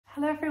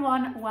Hello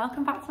everyone,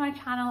 welcome back to my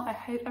channel. I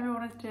hope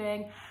everyone is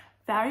doing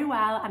very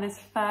well and is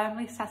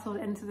firmly settled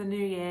into the new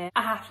year.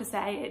 I have to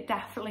say it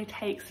definitely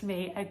takes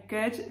me a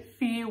good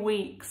few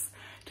weeks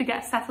to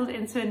get settled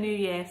into a new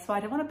year, so I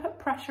don't want to put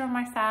pressure on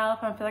myself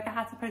and I feel like I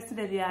had to post a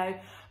video,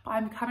 but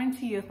I'm coming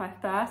to you with my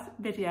first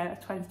video of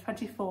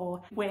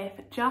 2024 with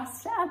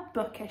just a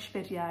bookish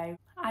video.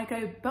 I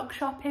go book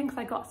shopping because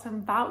I got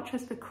some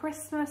vouchers for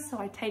Christmas, so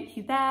I take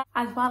you there.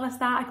 As well as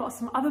that, I got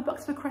some other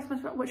books for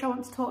Christmas which I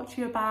want to talk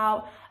to you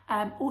about.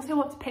 Also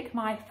want to pick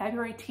my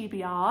February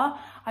TBR.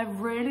 I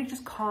really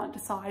just can't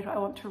decide what I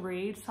want to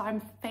read, so I'm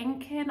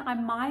thinking I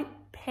might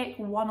pick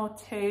one or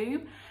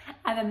two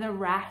and then the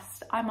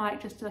rest I might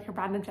just do like a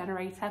random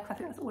generator because I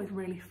think that's always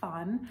really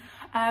fun.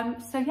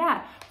 So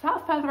yeah,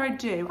 without further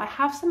ado, I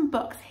have some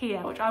books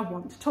here which I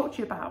want to talk to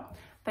you about.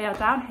 They are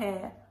down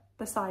here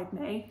beside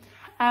me.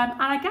 And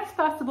I guess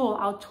first of all,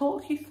 I'll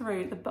talk you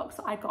through the books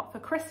that I got for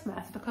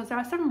Christmas because there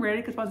are some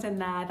really good ones in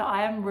there that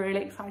I am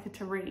really excited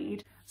to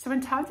read. So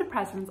in terms of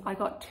presents, I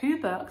got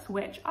two books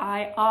which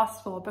I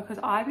asked for because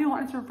I've been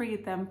wanting to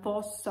read them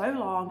for so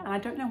long and I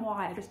don't know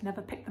why, I just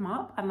never picked them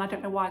up, and I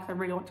don't know why because I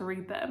really want to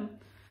read them.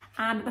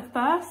 And the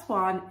first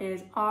one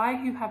is I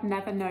Who Have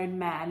Never Known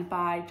Men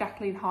by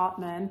Jacqueline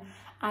Hartman.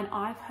 And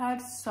I've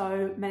heard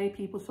so many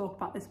people talk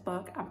about this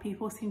book and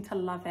people seem to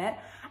love it.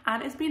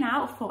 And it's been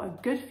out for a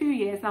good few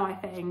years now, I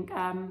think,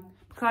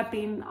 because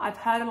I've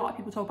heard a lot of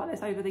people talk about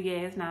this over the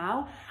years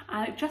now,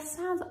 and it just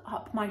sounds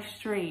up my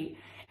street.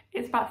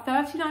 It's about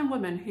 39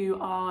 women who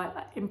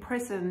are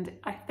imprisoned,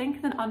 I think,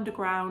 in an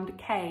underground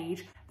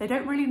cage. They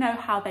don't really know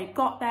how they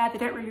got there. They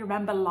don't really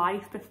remember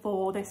life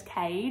before this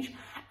cage.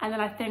 And then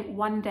I think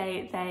one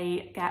day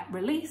they get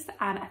released,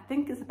 and I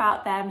think it's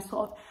about them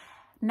sort of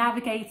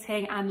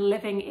navigating and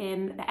living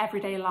in their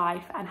everyday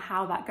life and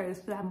how that goes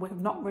for them with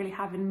not really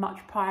having much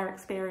prior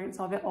experience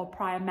of it or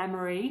prior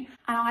memory.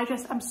 And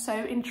I'm so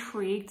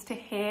intrigued to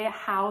hear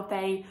how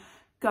they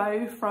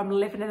go from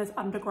living in this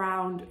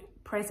underground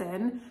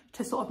prison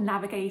to sort of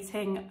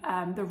navigating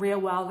the real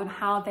world and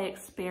how they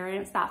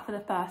experience that for the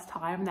first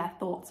time, their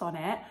thoughts on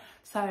it.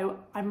 So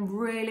I'm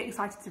really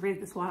excited to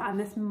read this one, and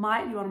this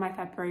might be one of my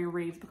February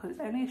reads because it's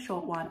only a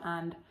short one,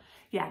 and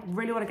yeah,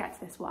 really want to get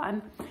to this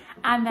one.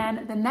 And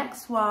then the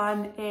next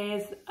one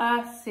is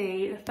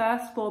Earthsea, the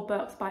first 4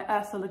 books by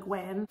Ursula Le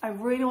Guin. I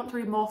really want to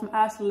read more from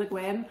Ursula Le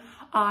Guin.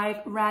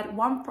 I've read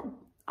one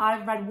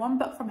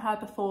book from her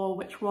before,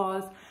 which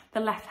was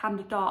The Left Hand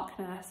of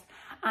Darkness.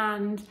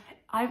 And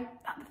the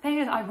thing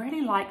is, I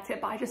really liked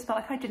it, but I just felt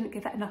like I didn't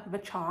give it enough of a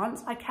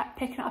chance. I kept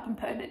picking it up and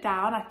putting it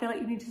down. I feel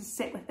like you need to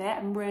sit with it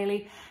and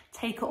really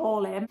take it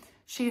all in.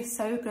 She is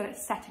so good at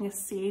setting a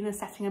scene and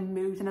setting a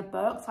mood in a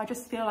book. So I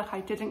just feel like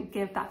I didn't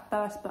give that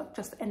first book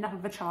just enough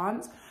of a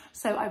chance.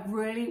 So I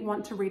really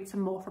want to read some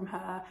more from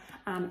her,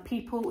 and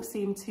people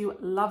seem to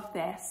love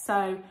this.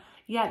 So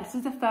yeah, this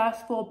is the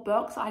first 4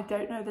 books. I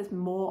don't know if there's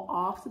more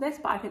after this,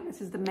 but I think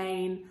this is the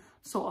main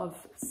sort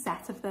of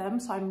set of them.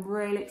 So I'm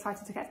really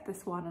excited to get to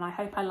this one and I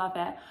hope I love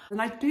it.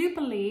 And I do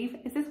believe,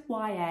 is this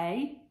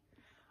YA?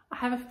 I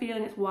have a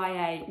feeling it's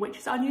YA, which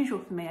is unusual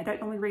for me. I don't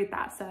normally read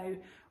that, so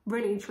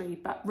really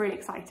intrigued, but really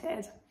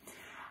excited.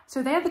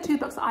 So they are the 2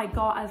 books that I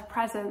got as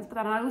presents, but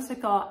then I also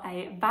got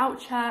a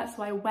voucher.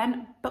 So I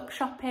went book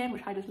shopping,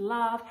 which I just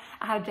love.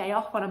 I had a day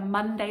off on a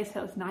Monday,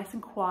 so it was nice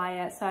and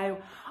quiet. So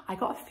I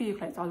got a few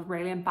clothes. I was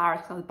really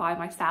embarrassed because I was by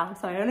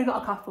myself. So I only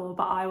got a couple,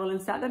 but I will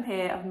insert them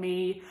here of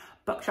me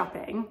book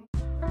shopping.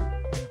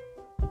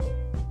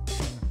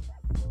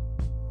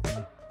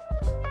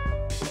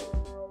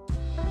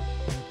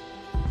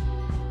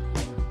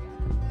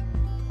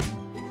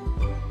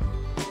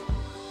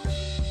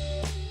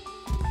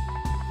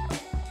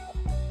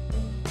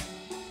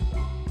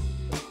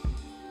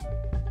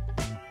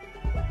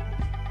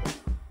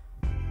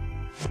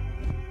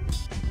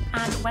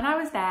 And when I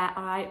was there,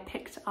 I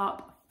picked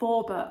up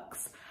 4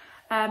 books.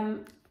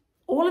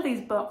 All of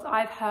these books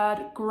I've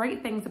heard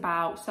great things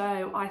about,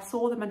 so I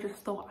saw them and just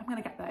thought, I'm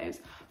gonna get those.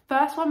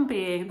 First one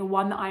being the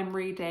one that I'm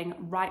reading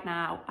right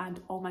now,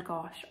 and oh my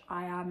gosh,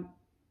 I am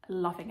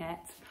loving it.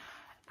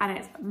 And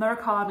it's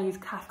Murakami's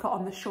Kafka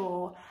on the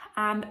Shore.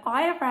 And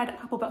I have read a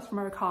couple books from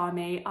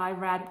Murakami. I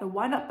read The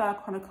Wind-Up Bird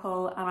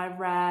Chronicle and I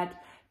read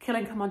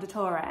Killing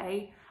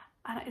Commendatore.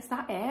 And is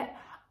that it?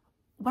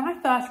 When I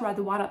first read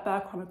The Wind-Up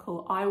Bird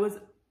Chronicle, I was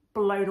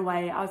blown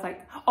away. I was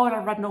like, oh, and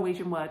I read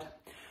Norwegian Wood.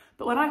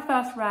 But when I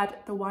first read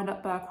The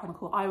Wind-Up Bird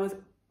Chronicle, I was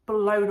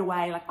blown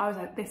away. Like, I was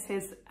like, this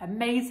is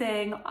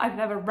amazing. I've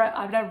never read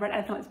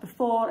anything like this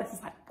before. This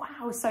is like,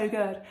 wow, so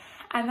good.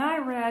 And then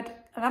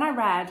I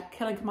read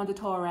Killing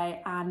Commendatore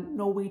and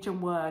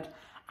Norwegian Wood,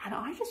 and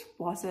I just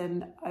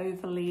wasn't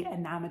overly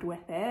enamored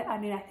with it. I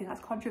mean, I think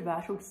that's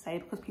controversial to say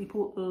because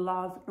people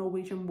love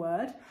Norwegian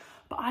Wood,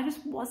 but I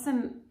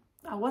wasn't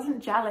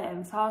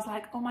gelling. So I was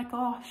like, oh my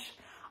gosh,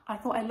 I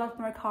thought I loved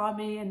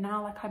Murakami and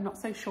now like I'm not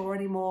so sure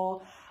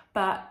anymore.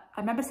 But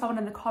I remember someone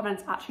in the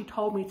comments actually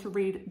told me to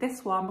read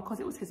this one because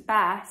it was his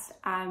best,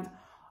 and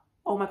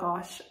oh my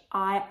gosh,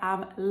 I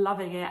am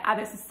loving it. And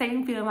it's the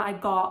same feeling that I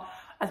got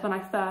as when I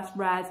first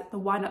read The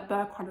Wind-Up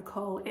Bird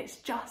Chronicle. It's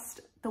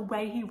just, the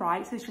way he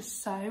writes is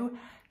just so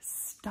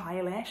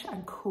stylish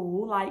and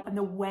cool, like, and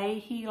the way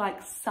he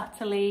like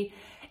subtly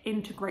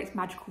integrates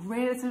magical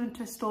realism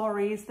into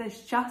stories,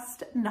 there's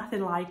just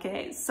nothing like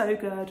it. It's so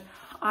good.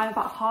 I'm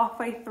about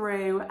halfway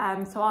through,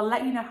 so I'll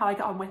let you know how I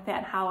get on with it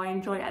and how I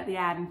enjoy it at the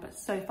end, but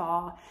so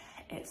far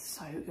it's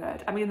so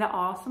good. I mean, there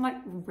are some like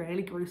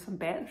really gruesome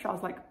bits which I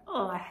was like,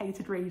 oh, I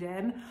hated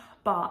reading,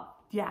 but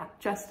yeah,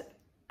 just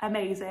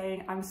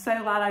amazing. I'm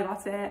so glad I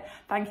got it.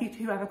 Thank you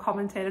to whoever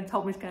commented and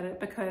told me to get it,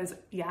 because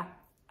yeah,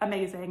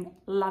 amazing,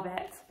 love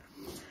it.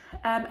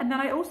 And then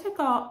I also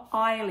got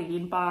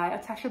Eileen by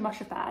Atesha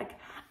Moshfegh,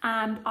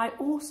 and I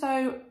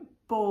also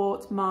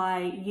bought my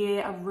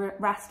Year of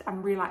Rest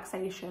and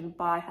Relaxation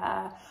by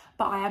her,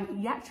 but I am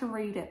yet to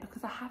read it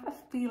because I have a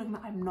feeling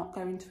that I'm not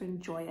going to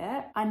enjoy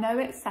it. I know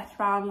it's set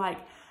around like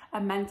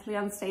a mentally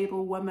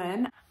unstable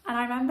woman, and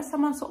I remember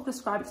someone sort of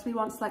described it to me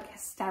once like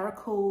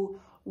hysterical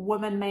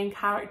woman main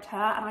character,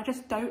 and I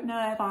just don't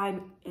know if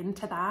I'm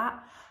into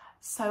that.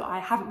 So I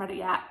haven't read it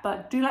yet,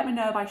 but do let me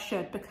know if I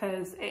should,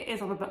 because it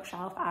is on the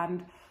bookshelf,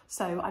 and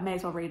so I may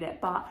as well read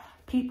it. But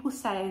people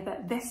say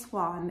that this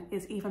one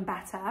is even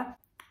better.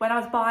 When I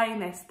was buying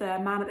this, the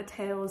man at the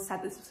till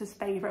said this was his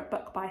favourite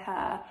book by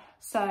her.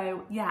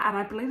 So yeah, and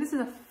I believe this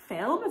is a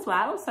film as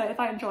well. So if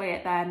I enjoy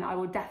it, then I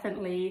will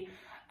definitely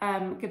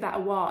give that a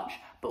watch.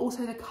 But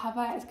also the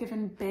cover is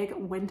giving big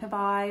winter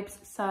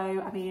vibes. So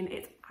I mean,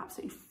 it's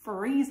absolutely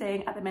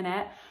freezing at the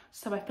minute.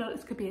 So I feel like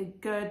this could be a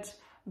good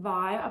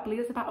vibe. I believe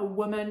it's about a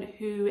woman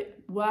who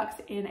works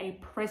in a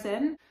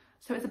prison.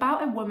 So it's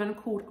about a woman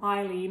called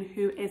Eileen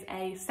who is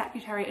a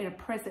secretary in a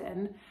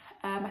prison.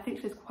 I think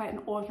she has quite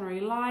an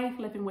ordinary life,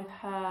 living with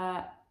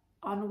her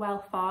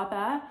unwell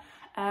father.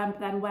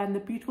 Then when the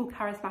beautiful,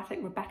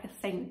 charismatic Rebecca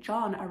St.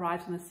 John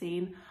arrives on the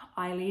scene,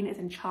 Eileen is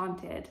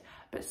enchanted.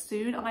 But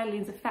soon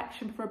Eileen's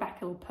affection for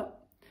Rebecca will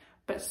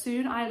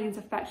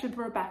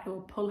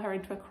pull her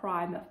into a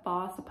crime that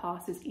far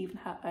surpasses even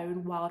her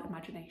own wild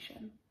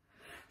imagination.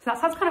 So that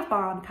sounds kind of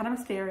fun, kind of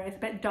mysterious, a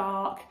bit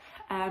dark.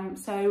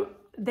 So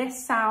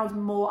this sounds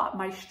more up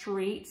my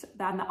street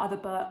than the other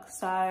book.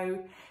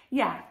 So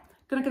yeah,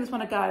 gonna give this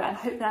one a go and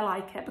hopefully I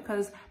like it,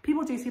 because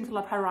people do seem to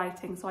love her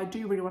writing. So I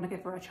do really want to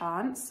give her a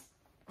chance.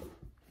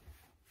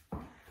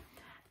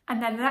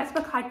 And then the next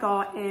book I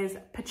got is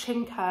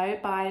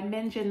Pachinko by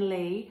Min-Jin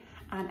Lee.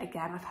 And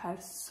again, I've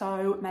heard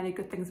so many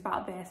good things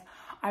about this.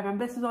 I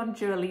remember this was on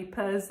Dua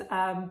Lipa's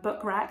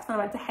book recs when I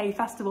went to Hay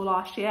Festival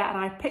last year, and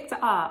I picked it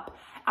up,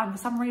 and for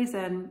some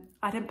reason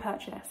I didn't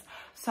purchase.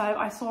 So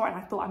I saw it and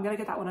I thought, I'm gonna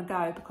give that one a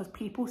go, because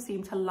people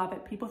seem to love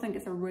it. People think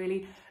it's a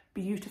really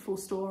beautiful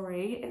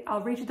story.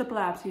 I'll read you the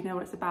blurb so you know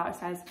what it's about. It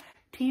says,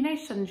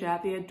 teenage Sunja,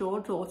 the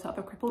adored daughter of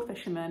a crippled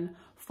fisherman,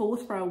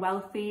 falls for a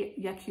wealthy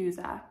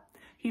Yakuza.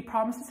 He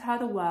promises her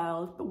the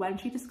world, but when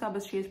she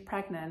discovers she is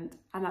pregnant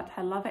and that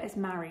her lover is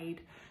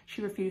married,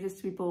 she refuses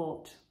to be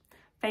bought.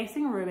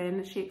 Facing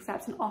ruin, she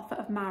accepts an offer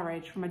of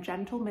marriage from a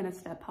gentle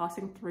minister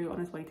passing through on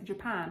his way to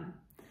Japan.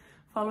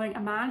 Following a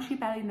man she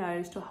barely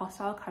knows to a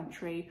hostile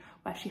country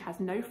where she has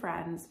no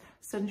friends,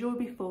 Sunja will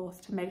be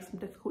forced to make some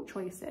difficult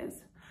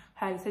choices.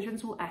 Her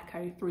decisions will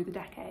echo through the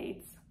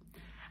decades.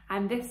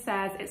 And this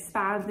says it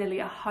spans nearly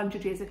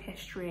 100 years of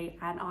history,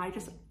 and I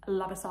just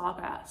love a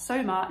saga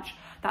so much.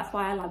 That's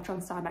why I love John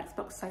Steinbeck's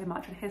books so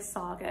much and his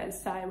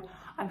sagas. So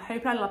I'm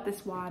hoping I love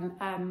this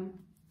one.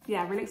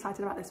 Yeah, really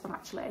excited about this one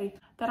actually.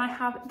 Then I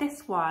have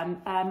this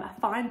one, A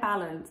Fine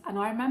Balance. And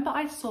I remember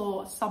I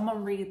saw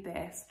someone read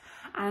this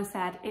and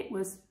said it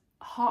was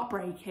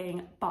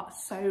heartbreaking but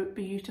so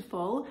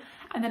beautiful.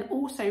 And then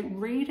also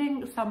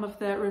reading some of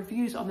the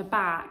reviews on the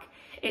back,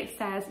 it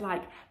says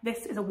like,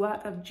 this is a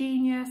work of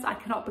genius. I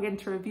cannot begin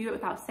to review it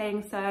without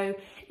saying so.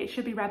 It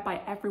should be read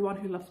by everyone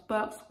who loves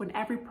books. Win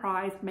every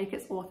prize, make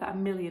its author a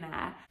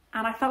millionaire.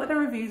 And I felt like the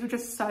reviews were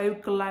just so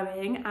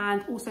glowing,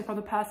 and also from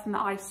the person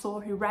that I saw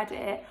who read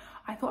it,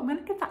 I thought I'm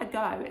gonna give that a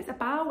go. It's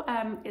about,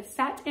 it's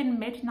set in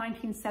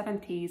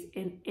mid-1970s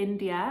in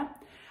India,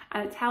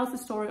 and it tells the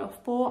story of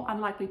 4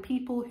 unlikely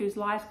people whose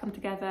lives come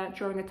together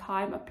during a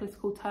time of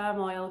political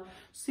turmoil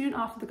soon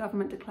after the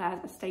government declares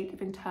a state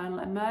of internal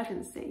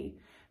emergency.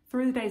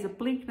 Through the days of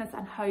bleakness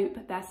and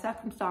hope, their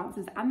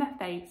circumstances and their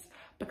fates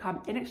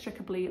become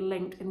inextricably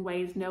linked in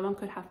ways no one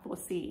could have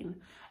foreseen.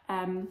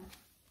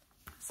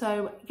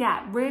 So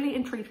yeah, really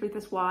intrigued with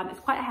this one.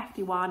 It's quite a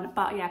hefty one,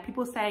 but yeah,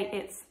 people say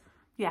it's,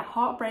 yeah,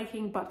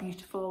 heartbreaking but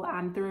beautiful,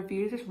 and the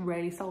reviews just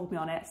really sold me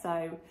on it.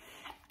 So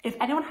if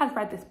anyone has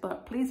read this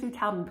book, please do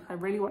tell me, because I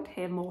really want to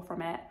hear more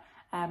from it.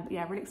 But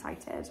yeah, really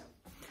excited.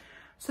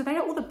 So they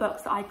are all the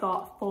books that I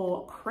got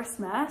for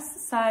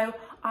Christmas. So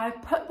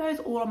I've put those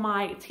all on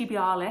my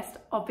TBR list,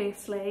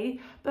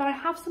 obviously, but I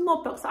have some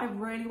more books that I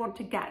really want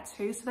to get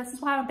to. So this is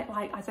why I'm a bit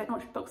like, I don't know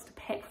which books to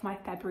pick for my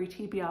February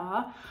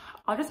TBR.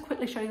 I'll just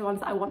quickly show you the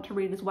ones that I want to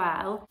read as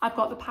well. I've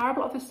got The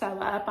Parable of the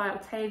Sower by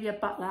Octavia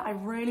Butler. I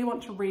really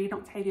want to read an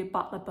Octavia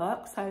Butler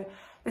book, so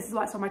this is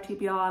why it's on my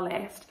TBR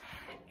list.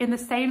 In the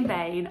same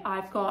vein,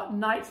 I've got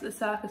Nights at the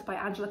Circus by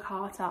Angela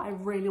Carter. I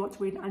really want to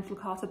read an Angela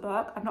Carter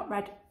book. I've not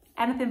read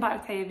anything by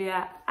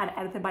Octavia and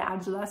anything by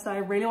Angela. So I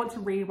really want to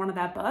read one of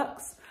their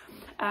books.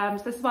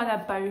 So this is why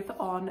they're both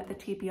on the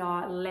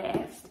TBR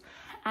list.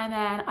 And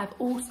then I've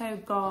also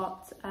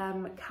got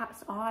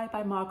Cat's Eye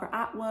by Margaret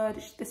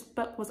Atwood. This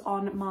book was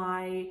on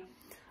my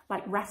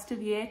like rest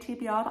of year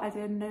TBR that I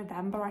did in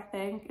November, I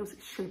think. It was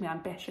extremely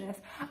ambitious.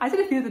 I did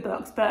a few of the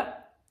books,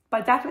 but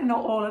definitely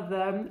not all of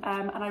them.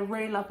 And I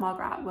really love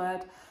Margaret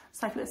Atwood.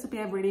 So I feel this would be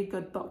a really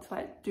good book to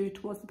like do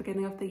towards the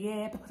beginning of the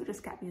year because it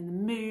just gets me in the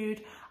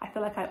mood. I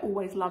feel like I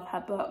always love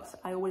her books.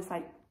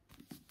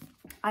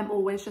 I'm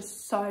always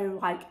just so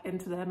like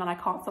into them and I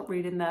can't stop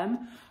reading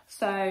them.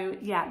 So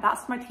yeah,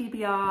 that's my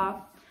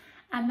TBR.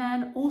 And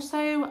then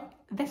also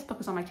this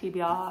book is on my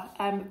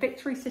TBR,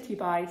 Victory City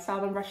by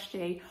Salman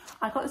Rushdie.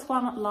 I got this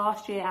one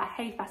last year at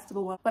Hay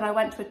Festival when I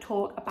went to a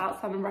talk about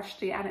Salman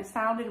Rushdie, and it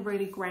sounded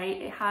really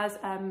great. It has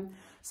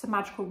some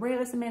magical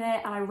realism in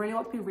it, and I really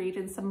want to be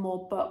reading some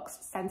more books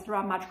centered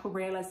around magical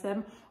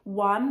realism.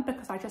 One,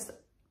 because I just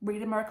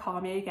reading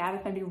Murakami again,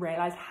 it made me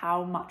realize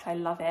how much I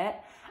love it.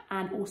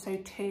 And also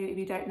two, if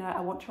you don't know,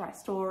 I want to write a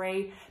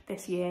story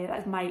this year. That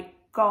is my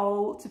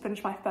goal, to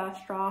finish my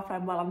first draft.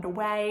 I'm well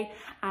underway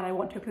and I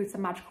want to include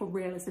some magical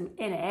realism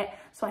in it.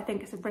 So I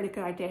think it's a really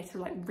good idea to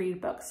like read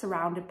books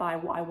surrounded by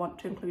what I want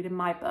to include in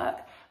my book.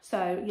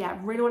 So yeah,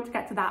 really want to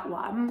get to that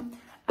one.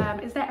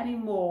 Is there any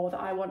more that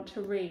I want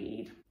to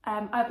read?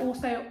 I'm not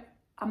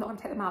going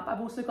to take them out, but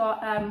I've also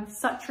got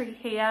Suttree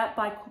Here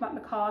by Cormac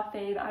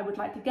McCarthy that I would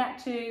like to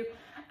get to.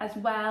 As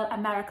well,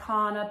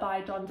 Americana by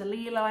Don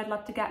DeLillo I'd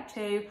love to get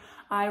to.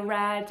 I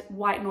read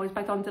White Noise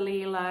by Don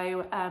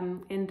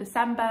DeLillo in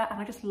December, and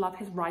I just love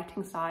his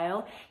writing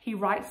style. He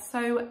writes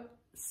so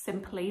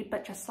simply,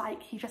 but just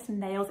like he just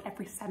nails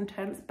every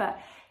sentence, but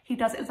he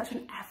does it in such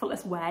an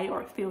effortless way, or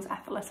it feels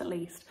effortless at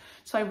least.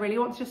 So I really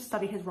want to just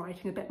study his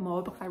writing a bit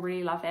more because I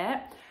really love it.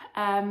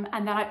 And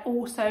then I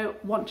also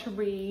want to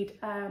read,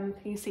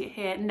 you see it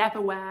here,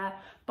 Neverwhere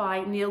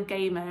by Neil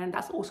Gaiman.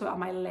 That's also on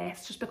my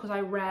list just because I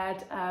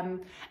read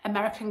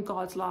American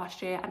Gods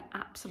last year and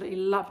absolutely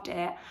loved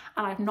it.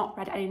 And I've not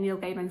read any Neil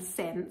Gaiman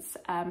since,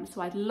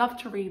 so I'd love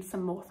to read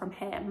some more from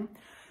him.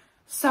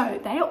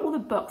 So they are all the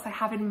books I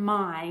have in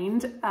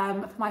mind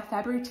for my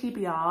February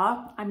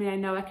TBR. I mean, I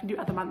know I can do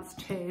other months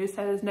too, so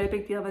there's no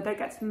big deal if I don't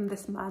get to them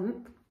this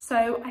month.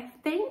 So I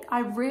think I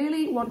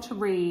really want to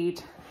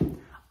read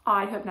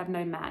I Hope Never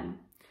Known Men.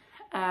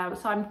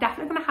 So I'm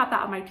definitely going to have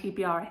that on my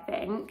TBR, I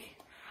think.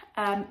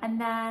 And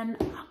then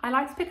I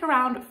like to pick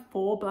around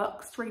 4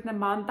 books to read in a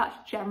month.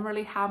 That's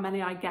generally how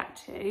many I get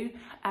to,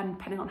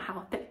 depending on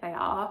how thick they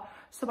are.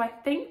 So I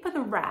think for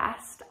the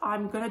rest,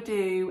 I'm going to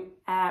do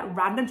a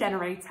random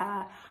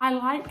generator. I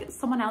like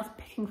someone else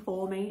picking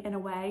for me in a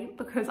way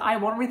because I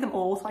want to read them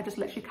all, so I just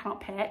literally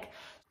cannot pick.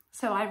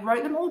 So I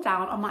wrote them all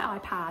down on my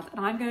iPad and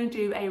I'm going to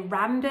do a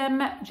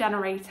random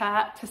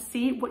generator to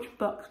see which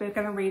books we're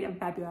going to read in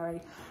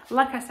February.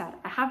 Like I said,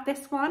 I have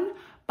this one,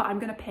 but I'm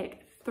going to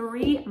pick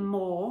 3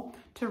 more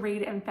to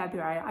read in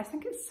February. I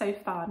think it's so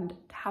fun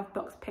to have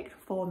books picked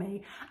for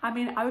me. I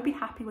mean, I would be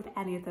happy with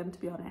any of them, to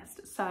be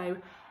honest. So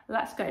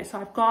let's go.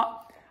 So I've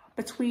got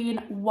between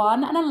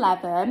 1 and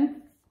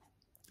 11.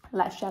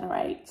 Let's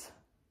generate.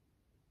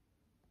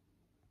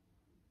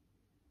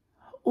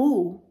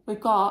 Oh, we've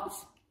got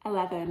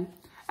 11.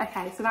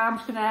 Okay, so now I'm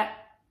just gonna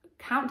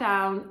count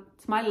down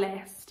to my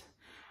list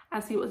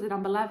and see what's at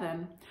number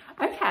 11.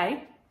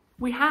 Okay,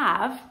 we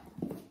have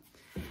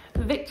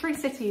Victory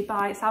City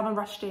by Salman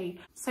Rushdie.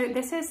 So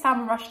this is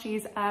Salman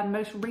Rushdie's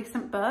most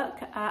recent book.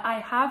 I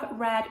have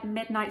read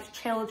Midnight's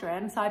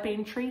Children, so I'd be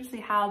intrigued to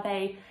see how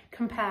they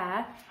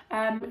compare.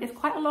 It's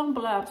quite a long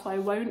blurb, so I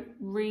won't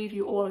read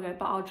you all of it,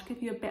 but I'll just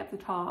give you a bit at the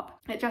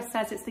top. It just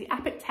says it's the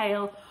epic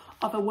tale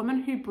of a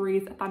woman who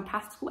breathes a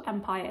fantastical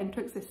empire into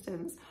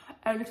existence,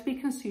 only to be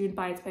consumed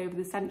by it over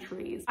the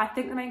centuries. I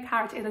think the main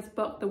character in this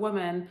book, the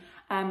woman,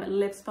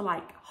 lives for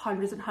like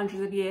hundreds and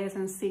hundreds of years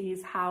and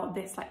sees how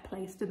this like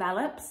place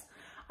develops,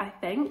 I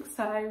think.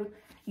 So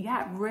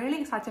yeah,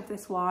 really excited for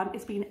this one.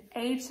 It's been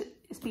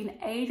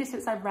ages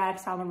since I've read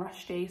Salman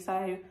Rushdie,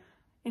 so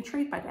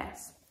intrigued by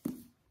this.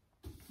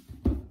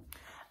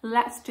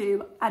 Let's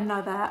do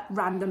another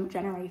random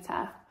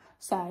generator.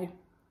 So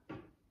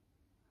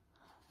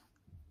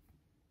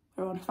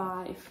we're on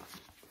 5.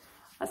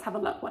 Let's have a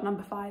look what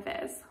number 5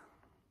 is.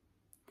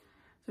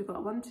 So we've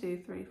got 1,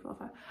 2, 3, 4,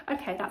 5.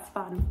 Okay, that's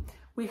fun.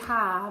 We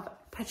have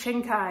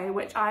Pachinko,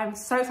 which I'm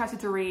so excited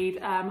to read.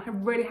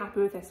 I'm really happy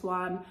with this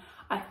one.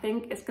 I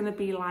think it's going to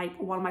be like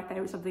one of my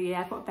favourites of the year.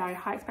 I've got very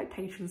high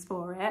expectations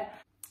for it.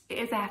 It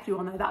is a hefty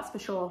one though, that's for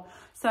sure.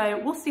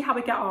 So we'll see how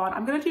we get on.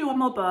 I'm going to do one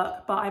more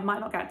book, but I might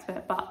not get to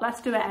it, but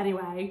let's do it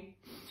anyway.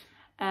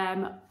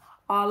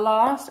 Our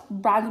last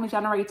randomly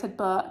generated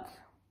book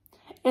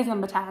is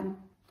number 10,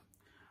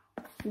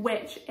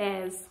 which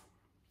is,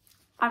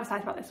 I'm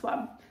excited about this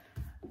one.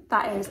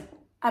 That is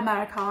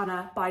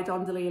Americana by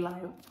Don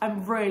DeLillo.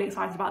 I'm really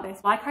excited about this.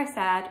 Like I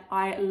said,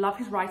 I love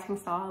his writing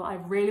style. I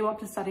really want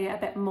to study it a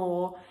bit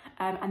more.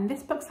 And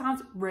this book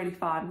sounds really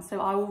fun.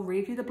 So I will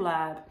read you the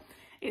blurb.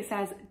 It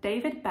says,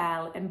 David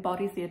Bell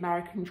embodies the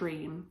American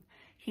dream.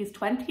 He's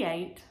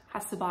 28,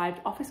 has survived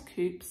office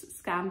coups,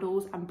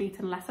 scandals, and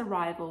beaten lesser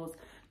rivals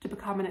to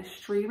become an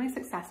extremely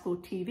successful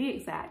TV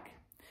exec.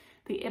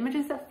 The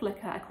images that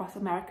flicker across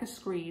America's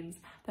screens,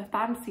 the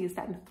fantasies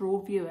that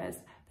enthrall viewers,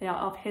 they are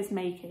of his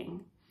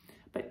making.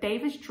 But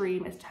David's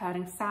dream is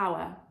turning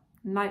sour,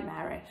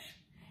 nightmarish.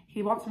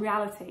 He wants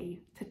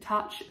reality, to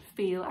touch,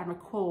 feel, and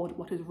record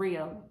what is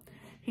real.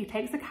 He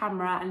takes the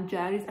camera and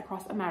journeys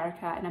across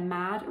America in a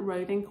mad,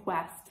 roving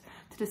quest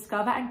to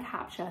discover and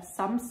capture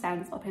some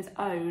sense of his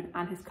own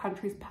and his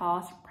country's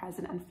past,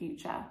 present, and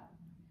future.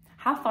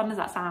 How fun does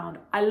that sound?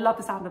 I love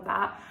the sound of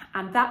that.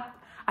 And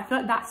I feel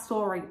like that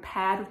story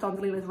paired with Don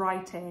DeLillo's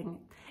writing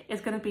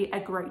is going to be a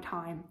great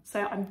time.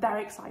 So I'm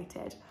very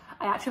excited.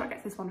 I actually might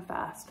get to this one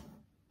first.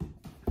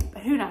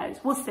 But who knows,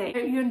 we'll see. I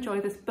hope you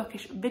enjoyed this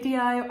bookish video.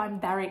 I'm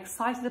very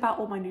excited about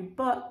all my new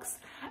books.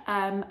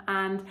 And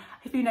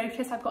if you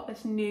notice, I've got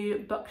this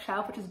new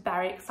bookshelf, which is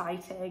very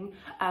exciting.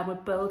 We're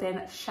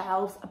building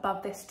shelves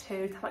above this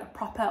too, to have like a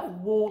proper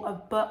wall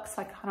of books.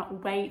 So I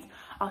cannot wait.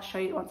 I'll show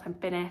you once I'm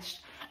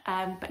finished.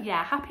 But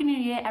yeah, Happy New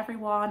Year,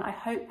 everyone. I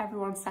hope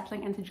everyone's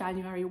settling into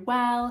January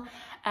well.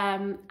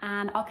 And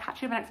I'll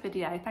catch you in the next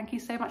video. Thank you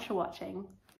so much for watching.